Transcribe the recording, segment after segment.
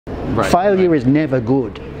Failure is never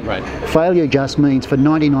good. Right. Failure just means, for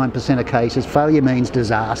 99% of cases, failure means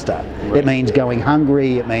disaster. Right. It means going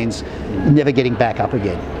hungry, it means never getting back up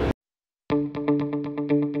again.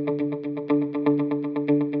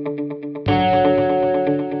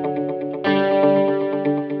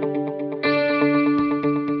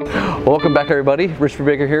 Welcome back, everybody. Richard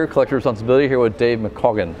Baker here, Collective Responsibility, here with Dave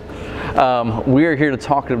McCaughan. We are here to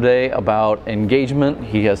talk today about engagement.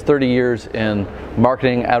 He has 30 years in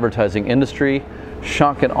marketing, advertising industry,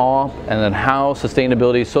 shock and awe, and then how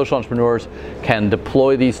sustainability, social entrepreneurs can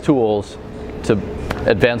deploy these tools to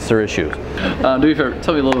advance their issues. Do me a favor,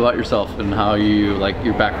 tell me a little about yourself and how you, like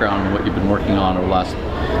your background and what you've been working on over the last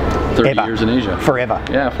 30 years in Asia. Forever.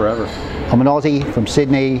 Yeah, forever. I'm an Aussie from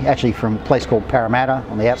Sydney, actually from a place called Parramatta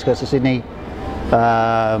on the outskirts of Sydney.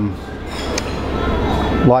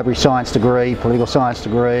 Library science degree, political science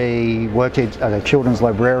degree, worked as a children's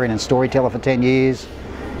librarian and storyteller for 10 years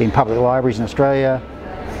in public libraries in Australia.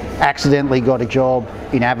 Accidentally got a job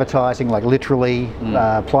in advertising, like literally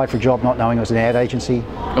applied for a job not knowing it was an ad agency.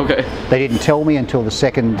 Okay. They didn't tell me until the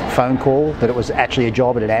second phone call that it was actually a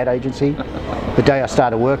job at an ad agency. The day I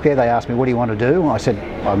started work there, they asked me, what do you want to do? I said,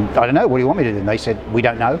 I don't know, what do you want me to do? And they said, we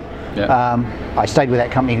don't know. Yeah. I stayed with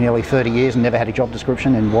that company nearly 30 years and never had a job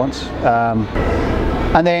description, and once.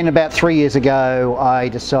 And then about 3 years ago, I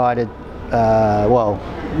decided, well,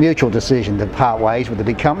 mutual decision to part ways with the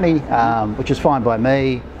big company, which is fine by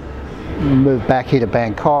me. Moved back here to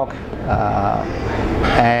Bangkok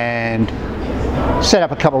and set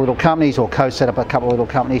up a couple of little companies, or co-set up a couple of little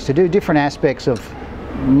companies to do different aspects of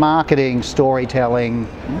marketing, storytelling,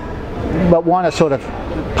 but one is sort of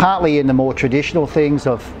partly in the more traditional things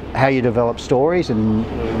of how you develop stories and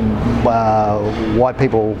why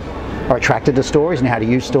people are attracted to stories and how to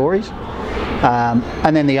use stories.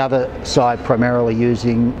 And then the other side primarily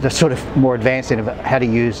using the sort of more advanced end of how to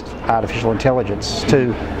use artificial intelligence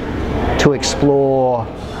to explore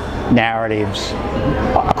narratives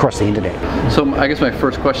across the internet. So I guess my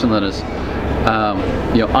first question then is,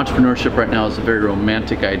 you know, entrepreneurship right now is a very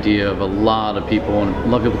romantic idea of a lot of people, and a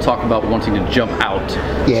lot of people talk about wanting to jump out,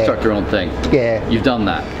 start their own thing. Yeah. You've done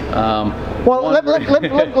that. Well,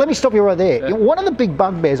 let me stop you right there. Yeah. One of the big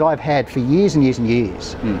bugbears I've had for years and years and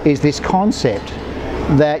years is this concept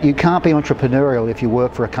that you can't be entrepreneurial if you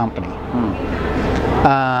work for a company.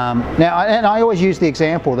 Now, and I always use the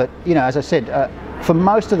example that, you know, as I said, for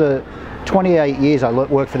most of the 28 years I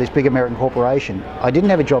worked for this big American corporation, I didn't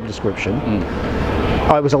have a job description.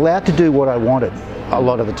 I was allowed to do what I wanted a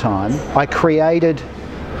lot of the time. I created,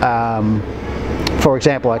 for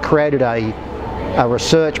example, I created a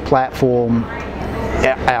research platform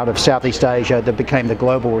out of Southeast Asia that became the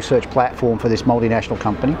global research platform for this multinational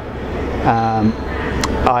company.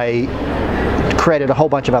 I created a whole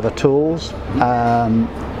bunch of other tools,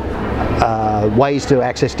 ways to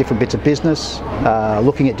access different bits of business,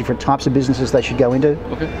 looking at different types of businesses they should go into.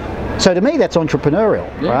 Okay. So to me, that's entrepreneurial,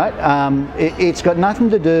 right? It's got nothing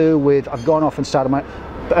to do with I've gone off and started my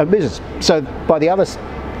own business. So by the other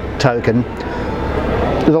token,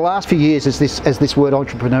 the last few years as this word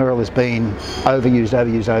entrepreneurial has been overused.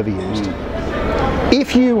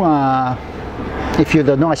 If you're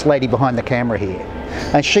the nice lady behind the camera here,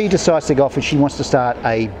 and she decides to go off and she wants to start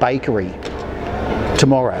a bakery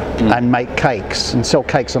tomorrow and make cakes and sell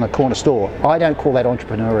cakes on a corner store, I don't call that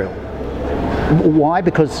entrepreneurial. Why?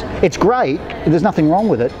 Because it's great, there's nothing wrong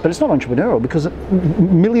with it, but it's not entrepreneurial, because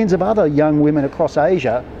millions of other young women across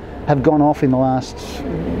Asia have gone off in the last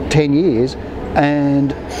 10 years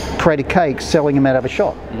and created cakes, selling them out of a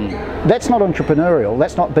shop. That's not entrepreneurial.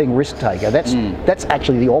 That's not being a risk taker. That's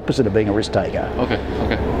actually the opposite of being a risk taker. Okay.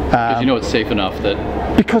 Because you know it's safe enough that.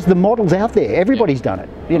 Because the model's out there. Everybody's done it.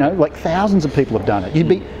 You know, like thousands of people have done it.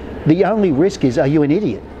 The only risk is, are you an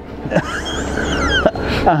idiot?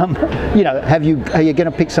 You know, are you going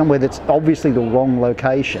to pick somewhere that's obviously the wrong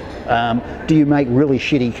location? Do you make really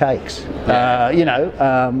shitty cakes? You know.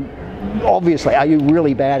 Obviously, are you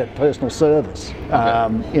really bad at personal service?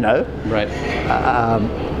 You know, right?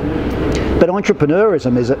 But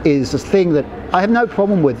entrepreneurism is a thing that I have no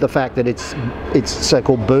problem with the fact that it's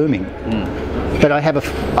so-called booming. But I have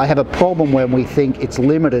a problem when we think it's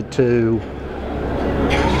limited to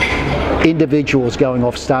individuals going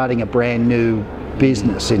off starting a brand new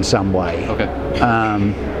business in some way. Okay.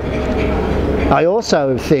 I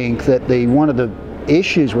also think that one of the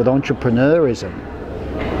issues with entrepreneurism,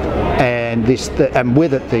 and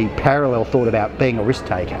with it the parallel thought about being a risk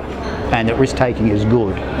taker, and that risk taking is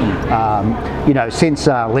good. You know, since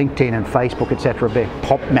LinkedIn and Facebook, etc., have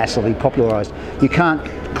been massively popularised, you can't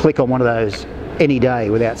click on one of those any day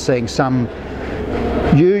without seeing some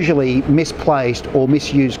usually misplaced or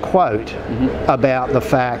misused quote about the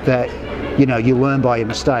fact that, you know, you learn by your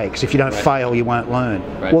mistakes. If you don't fail, you won't learn.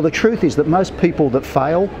 Well, the truth is that most people that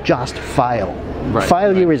fail just fail.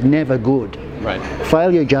 Failure is never good.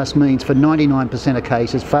 Failure just means, for 99% of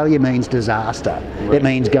cases, failure means disaster. It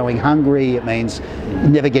means going hungry, it means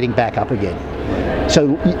never getting back up again.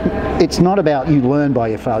 So it's not about you learn by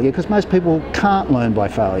your failure, because most people can't learn by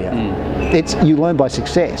failure. It's you learn by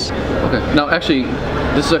success. Okay, now actually,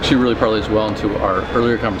 this is actually really parlays well into our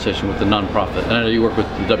earlier conversation with the nonprofit. And I know you work with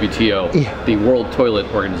the WTO, the World Toilet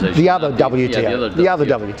Organization. The other WTO. The other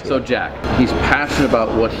WTO. So Jack, he's passionate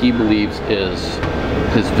about what he believes is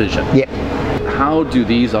his vision. How do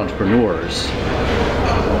these entrepreneurs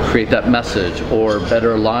create that message, or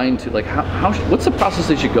better align to, like, what's the process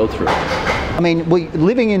they should go through? I mean,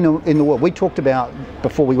 living in the world, we talked about,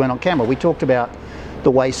 before we went on camera, we talked about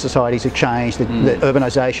the way societies have changed, the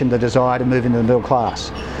urbanisation, the desire to move into the middle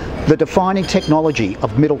class. The defining technology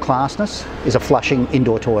of middle classness is a flushing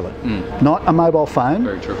indoor toilet, not a mobile phone.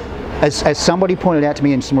 Very true. As somebody pointed out to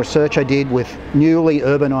me in some research I did with newly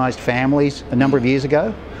urbanised families a number of years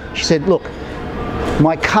ago, she said, look,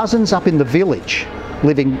 my cousins up in the village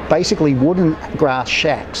living basically wooden grass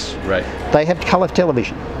shacks. They have colour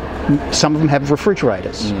television. Some of them have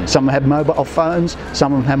refrigerators. Some of them have mobile phones.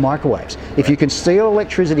 Some of them have microwaves. If you can steal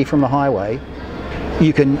electricity from the highway,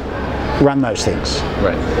 you can run those things.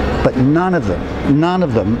 But none of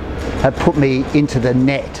them have put me into the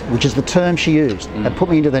net, which is the term she used, have put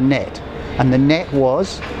me into the net. And the net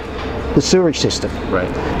was the sewerage system.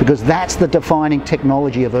 Because that's the defining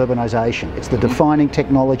technology of urbanisation. It's the defining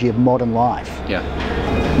technology of modern life.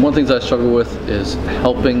 One of the things I struggle with is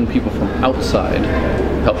helping people from outside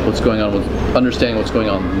help what's going on, with understanding what's going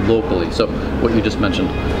on locally. So what you just mentioned,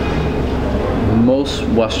 most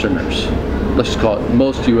Westerners, let's just call it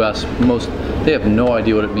most US, they have no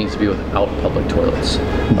idea what it means to be without public toilets.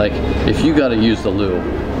 Like, if you got to use the loo,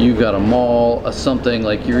 you've got a mall, something,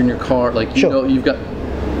 like you're in your car, like, you know, you've got,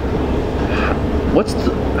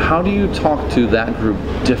 how do you talk to that group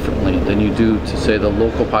differently than you do to, say, the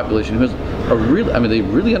local population who I mean, they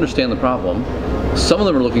really understand the problem. Some of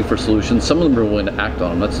them are looking for solutions, some of them are willing to act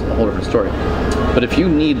on them. That's a whole different story. But if you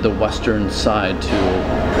need the Western side to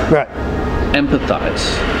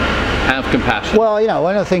empathize, have compassion. Well, you know,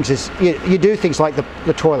 one of the things is you do things like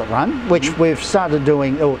the toilet run, which we've started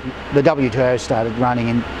doing, or the WTO started running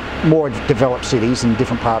in more developed cities in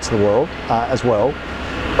different parts of the world as well.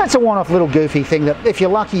 That's a one-off little goofy thing that, if you're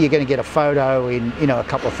lucky, you're going to get a photo in, you know, a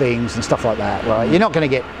couple of things and stuff like that, right? You're not going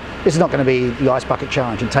to get, this is not going to be the ice bucket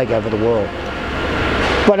challenge and take over the world.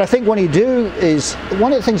 But I think what you do is,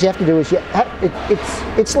 one of the things you have to do is,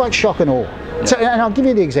 it's like shock and awe. So, and I'll give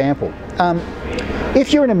you the example.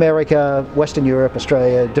 If you're in America, Western Europe,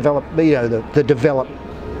 Australia, developed, you know, the developed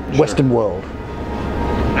Western world,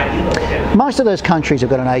 most of those countries have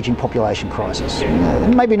got an ageing population crisis.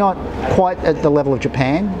 Maybe not quite at the level of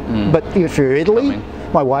Japan, but if you're Italy,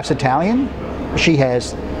 my wife's Italian, she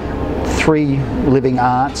has 3 living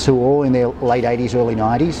aunts who are all in their late 80s, early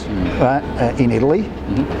 90s, right, in Italy.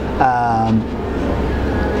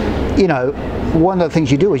 You know, one of the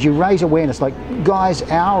things you do is you raise awareness, like guys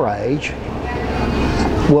our age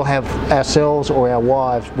will have, ourselves or our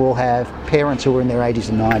wives will have parents who are in their 80s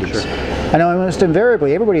and 90s. And almost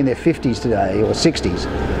invariably, everybody in their 50s today, or 60s,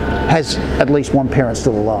 has at least one parent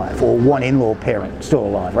still alive, or one in-law parent still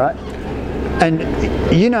alive, right? And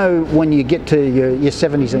you know, when you get to your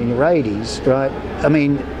 70s and your 80s, right, I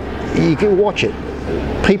mean, you can watch it.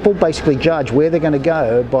 People basically judge where they're going to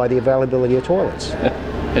go by the availability of toilets.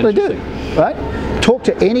 They do, right? Talk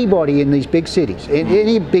to anybody in these big cities, in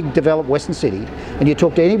any big developed Western city, and you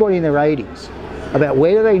talk to anybody in their 80s about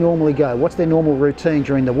where do they normally go, what's their normal routine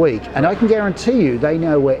during the week, and I can guarantee you they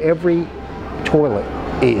know where every toilet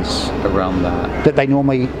is. Around that. That they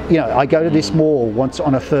normally, you know, I go to this mall once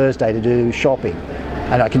on a Thursday to do shopping,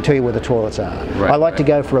 and I can tell you where the toilets are. I like to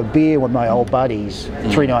go for a beer with my old buddies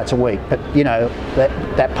 3 nights a week, but you know,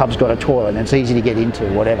 that pub's got a toilet and it's easy to get into,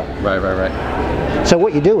 whatever. So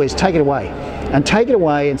what you do is take it away. And take it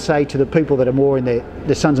away and say to the people that are more in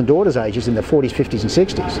their sons and daughters' ages, in their 40s, 50s and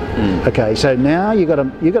 60s. Okay, so now you got a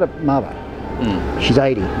mother. She's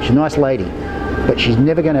 80, she's a nice lady, but she's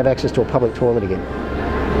never going to have access to a public toilet again.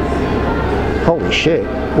 Holy shit,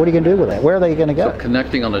 what are you going to do with that? Where are they going to go? So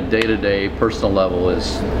connecting on a day-to-day personal level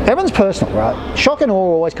is... Everyone's personal, right? Shock and awe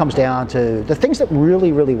always comes down to the things that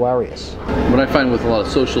really, really worry us. What I find with a lot of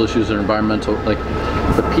social issues and environmental, like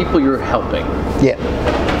the people you're helping,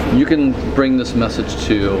 you can bring this message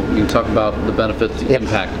to, you can talk about the benefits, the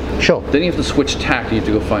impact. Sure. Then you have to switch tack. You have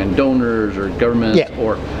to go find donors or governments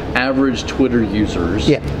or average Twitter users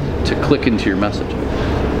to click into your message.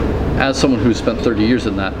 As someone who's spent 30 years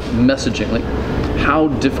in that messaging, like, how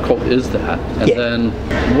difficult is that? And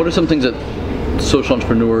then what are some things that social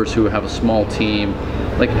entrepreneurs who have a small team,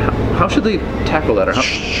 like, how should they tackle that? Or how?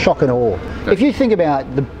 Shock and awe. Okay. If you think about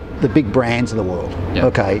the big brands of the world,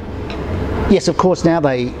 okay, yes, of course, now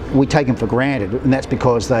we take them for granted, and that's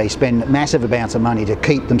because they spend massive amounts of money to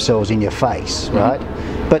keep themselves in your face, right?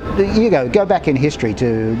 But you go back in history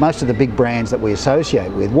to most of the big brands that we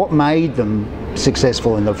associate with. What made them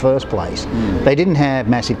successful in the first place? They didn't have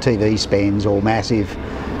massive TV spends or massive,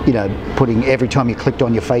 you know, putting every time you clicked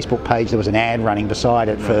on your Facebook page there was an ad running beside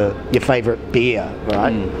it for your favourite beer,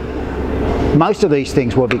 right? Most of these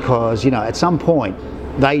things were because, you know, at some point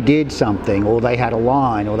they did something, or they had a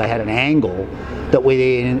line, or they had an angle that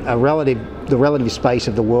within the relative space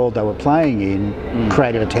of the world they were playing in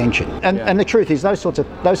created attention. And the truth is, those sorts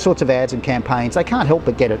of ads and campaigns, they can't help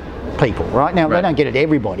but get at people, right? Now they don't get at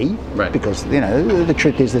everybody, because, you know, the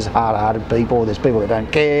truth is there's hard-hearted people, there's people that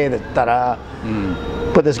don't care,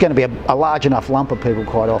 but there's going to be a large enough lump of people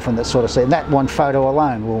quite often that sort of say that one photo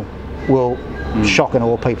alone will shock and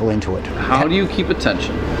awe people into it. How do you keep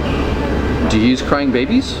attention? Do you use crying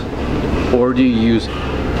babies, or do you use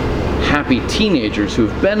happy teenagers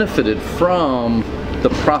who've benefited from the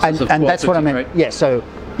process of 12, and that's 15, what I meant. right? Yeah, so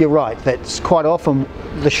you're right. That's quite often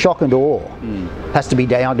the shock and awe has to be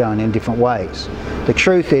done in different ways. The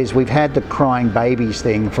truth is, we've had the crying babies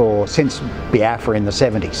thing since Biafra in the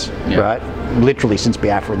 70s, right? Literally since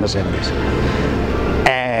Biafra in the 70s.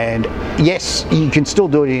 And yes, you can still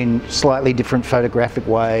do it in slightly different photographic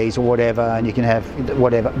ways or whatever, and you can have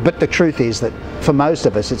whatever. But the truth is that for most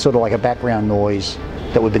of us, it's sort of like a background noise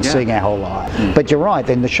that we've been seeing our whole life. But you're right,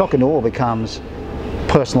 then the shock and awe becomes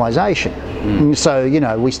personalisation. So, you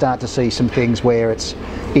know, we start to see some things where it's,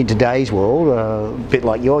 in today's world, a bit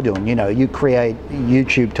like you're doing, you know, you create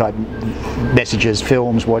YouTube type messages,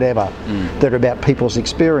 films, whatever, that are about people's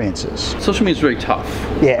experiences. Social media is very tough,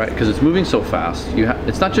 right? Because it's moving so fast.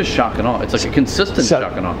 It's not just shock and awe, it's like a consistent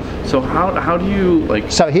shock and awe. So how do you,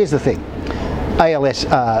 like... So here's the thing. ALS,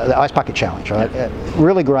 the Ice Bucket Challenge, right?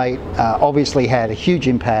 Really great, obviously had a huge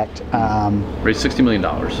impact. Raised $60 million.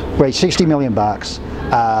 Raised $60 million.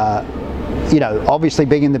 You know, obviously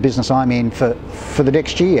being in the business I'm in for the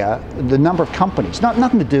next year, the number of companies,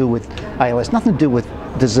 nothing to do with ALS, nothing to do with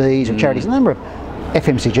disease or charities, the number of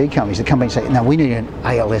FMCG companies, the companies say, no, we need an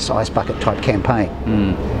ALS Ice Bucket type campaign.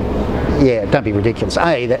 Yeah, don't be ridiculous.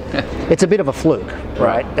 It's a bit of a fluke,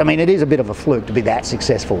 right? I mean, it is a bit of a fluke to be that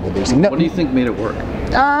successful with these things. What do you think made it work?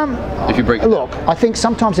 If you break it down. I think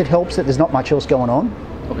sometimes it helps that there's not much else going on.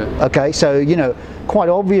 Okay, so, you know, quite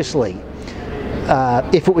obviously,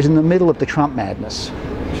 if it was in the middle of the Trump madness,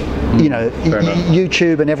 you know,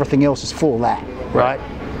 YouTube and everything else is full of that, right?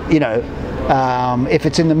 You know, if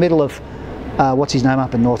it's in the middle of what's his name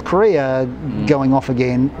up in North Korea going off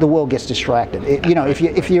again, the world gets distracted. You know,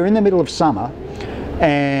 if you're in the middle of summer,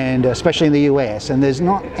 and especially in the US, and there's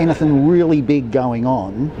not anything really big going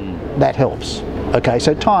on, that helps. Okay,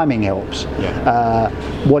 so timing helps.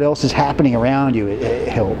 What else is happening around you, it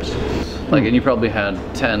helps. Like, and you probably had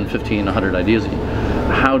 10, 15, 100 ideas.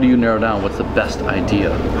 How do you narrow down what's the best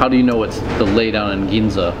idea? How do you know it's the lay down in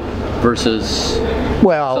Ginza versus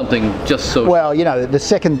something just so? Well, you know,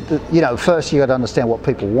 first you got to understand what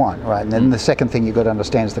people want, right? And then the second thing you got to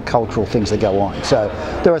understand is the cultural things that go on. So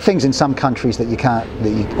there are things in some countries that you can't,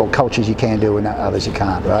 or cultures you can do, and others you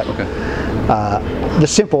can't, right? The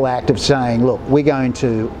simple act of saying, look, we're going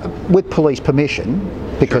to, with police permission,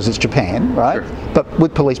 because it's Japan, right? But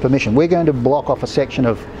with police permission, we're going to block off a section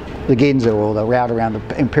of the Ginza or the route around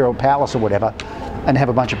the Imperial Palace or whatever, and have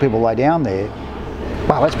a bunch of people lay down there.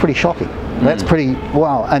 Wow, that's pretty shocking. That's pretty,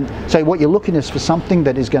 wow. And so what you're looking is for something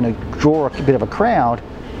that is going to draw a bit of a crowd,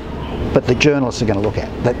 but the journalists are going to look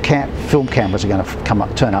at, that film cameras are going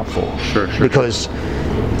to turn up for. Because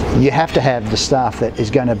you have to have the stuff that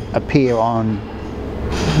is going to appear on,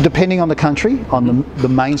 depending on the country, on the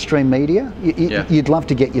mainstream media. You'd love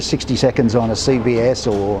to get your 60 seconds on a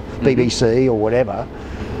CBS or BBC or whatever.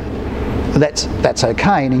 That's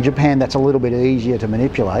okay, and in Japan that's a little bit easier to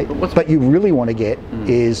manipulate. But you really want to get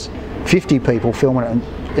is 50 people filming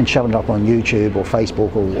it and shoving it up on YouTube or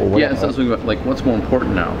Facebook or whatever. Yeah, so like, what's more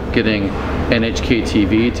important now? Getting NHK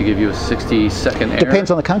TV to give you a 60-second air?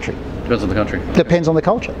 Depends on the country. Depends on the country. Depends on the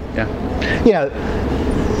culture. You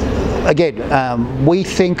know, again, we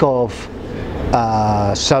think of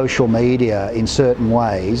social media in certain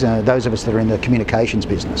ways, those of us that are in the communications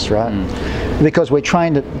business, right? Because we're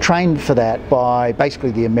trained for that by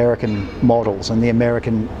basically the American models and the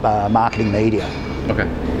American marketing media. Okay.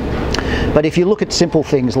 But if you look at simple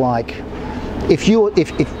things like, if you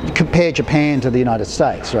compare Japan to the United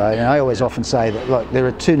States, right? And I always often say that, look, there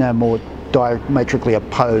are two now more diametrically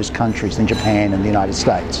opposed countries than Japan and the United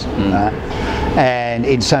States, right? And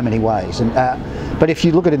in so many ways. But if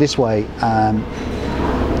you look at it this way,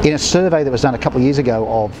 in a survey that was done a couple of years ago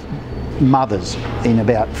of mothers in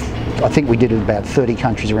about, I think we did it in about 30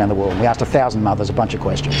 countries around the world. We asked 1,000 mothers a bunch of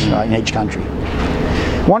questions, right, in each country.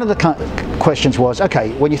 One of the questions was,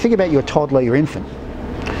 okay, when you think about your toddler, your infant,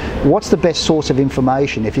 what's the best source of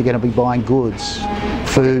information if you're going to be buying goods,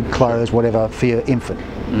 food, clothes, whatever, for your infant?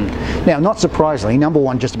 Now, not surprisingly, number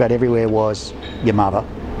one just about everywhere was your mother.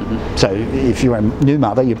 So if you're a new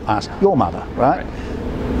mother, you ask your mother, right?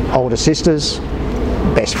 Older sisters,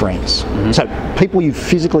 best friends. So people you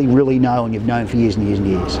physically really know and you've known for years and years and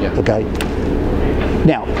years, okay?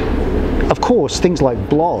 Now, of course, things like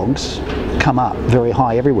blogs come up very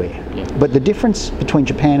high everywhere. But the difference between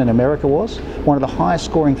Japan and America was, one of the highest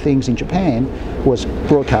scoring things in Japan was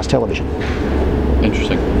broadcast television.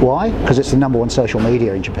 Interesting. Why? Because it's the #1 social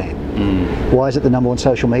media in Japan. Why is it the #1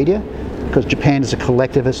 social media? Because Japan is a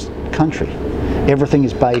collectivist country. Everything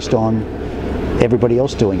is based on everybody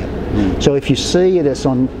else doing it. So if you see it as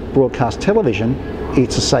on broadcast television,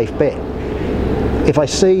 it's a safe bet. If I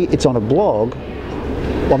see it's on a blog,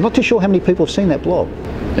 well, I'm not too sure how many people have seen that blog.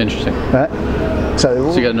 Interesting. Right?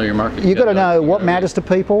 So you got to know your market. You've got to know what matters to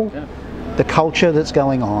people, the culture that's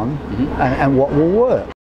going on, and what will work.